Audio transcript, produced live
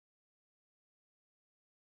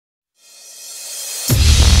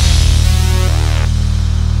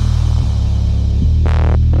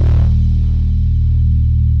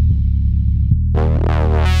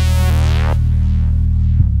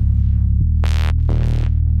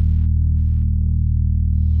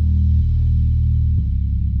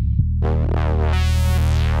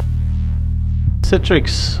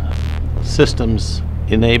Citrix systems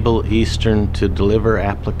enable Eastern to deliver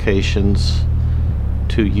applications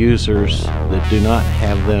to users that do not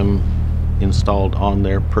have them installed on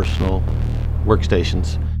their personal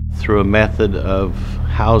workstations through a method of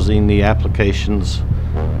housing the applications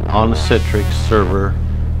on the Citrix server.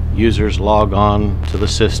 Users log on to the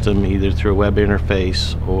system either through a web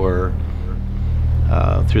interface or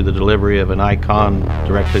through the delivery of an icon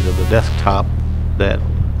directly to the desktop that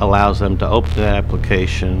allows them to open the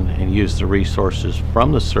application and use the resources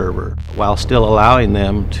from the server while still allowing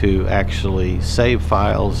them to actually save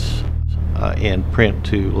files and print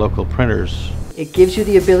to local printers. It gives you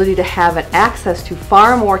the ability to have access to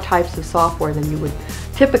far more types of software than you would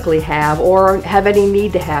typically have or have any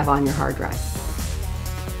need to have on your hard drive.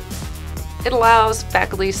 It allows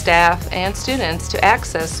faculty, staff, and students to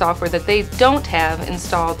access software that they don't have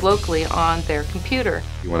installed locally on their computer.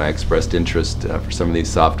 When I expressed interest for some of these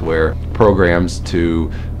software programs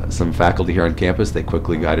to some faculty here on campus, they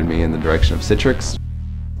quickly guided me in the direction of Citrix.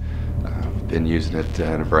 I've been using it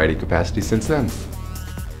in a variety of capacities since then.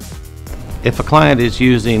 If a client is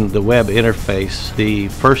using the web interface, the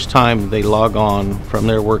first time they log on from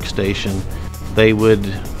their workstation, they would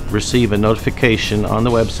receive a notification on the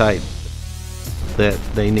website that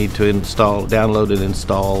they need to download and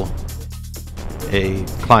install a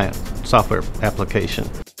client software application.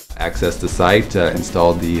 Access the site,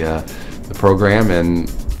 installed the program, and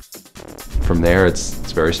from there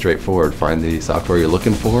it's very straightforward. Find the software you're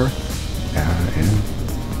looking for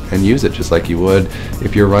and use it just like you would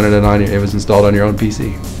if you're running it on it was installed on your own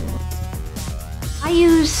PC. I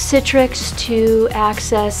use Citrix to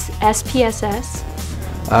access SPSS.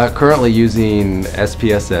 Currently using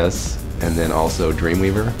SPSS and then also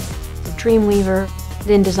Dreamweaver. Dreamweaver,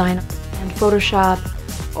 InDesign, and Photoshop.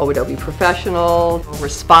 Adobe Professional,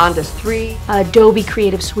 Respondus 3, Adobe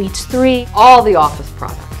Creative Suites 3. all the Office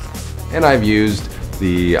products. And I've used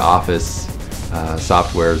the Office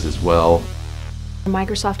softwares as well.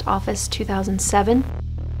 Microsoft Office 2007.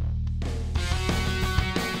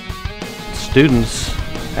 Students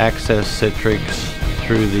access Citrix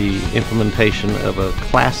through the implementation of a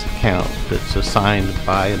class account that's assigned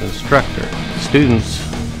by an instructor. Students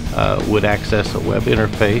would access a web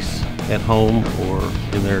interface at home or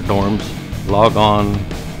in their dorms, log on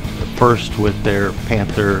first with their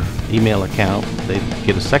Panther email account. They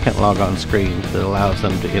get a second logon screen that allows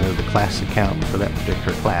them to enter the class account for that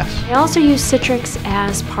particular class. I also use Citrix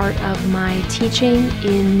as part of my teaching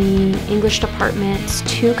in the English department's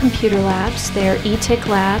 2 computer labs. They're ETIC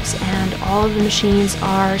labs, and all of the machines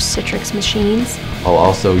are Citrix machines. I'll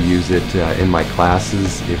also use it in my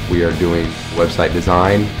classes if we are doing website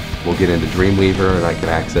design. We'll get into Dreamweaver and I can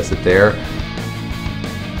access it there.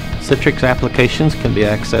 Citrix applications can be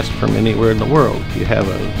accessed from anywhere in the world. If you have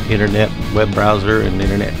an internet web browser and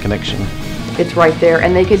internet connection. It's right there,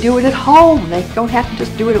 and they can do it at home. They don't have to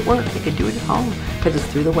just do it at work. They can do it at home because it's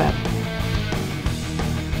through the web.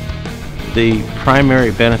 The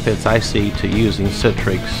primary benefits I see to using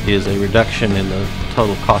Citrix is a reduction in the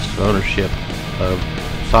total cost of ownership of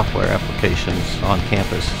software applications on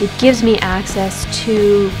campus. It gives me access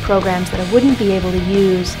to programs that I wouldn't be able to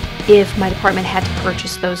use if my department had to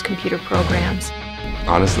purchase those computer programs.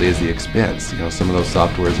 Honestly, is the expense. You know, some of those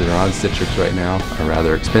softwares that are on Citrix right now are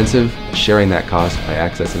rather expensive. Sharing that cost by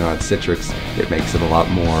accessing it on Citrix, it makes it a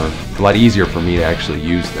lot easier for me to actually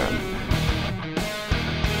use them.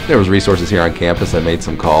 There was resources here on campus. I made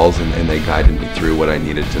some calls and they guided me through what I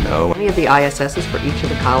needed to know. Any of the ISSs for each of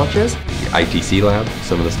the colleges. The ITC lab,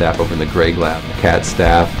 some of the staff over in the Greg lab, CAT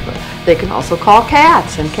staff. They can also call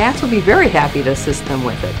CATS, and CATS will be very happy to assist them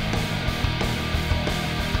with it.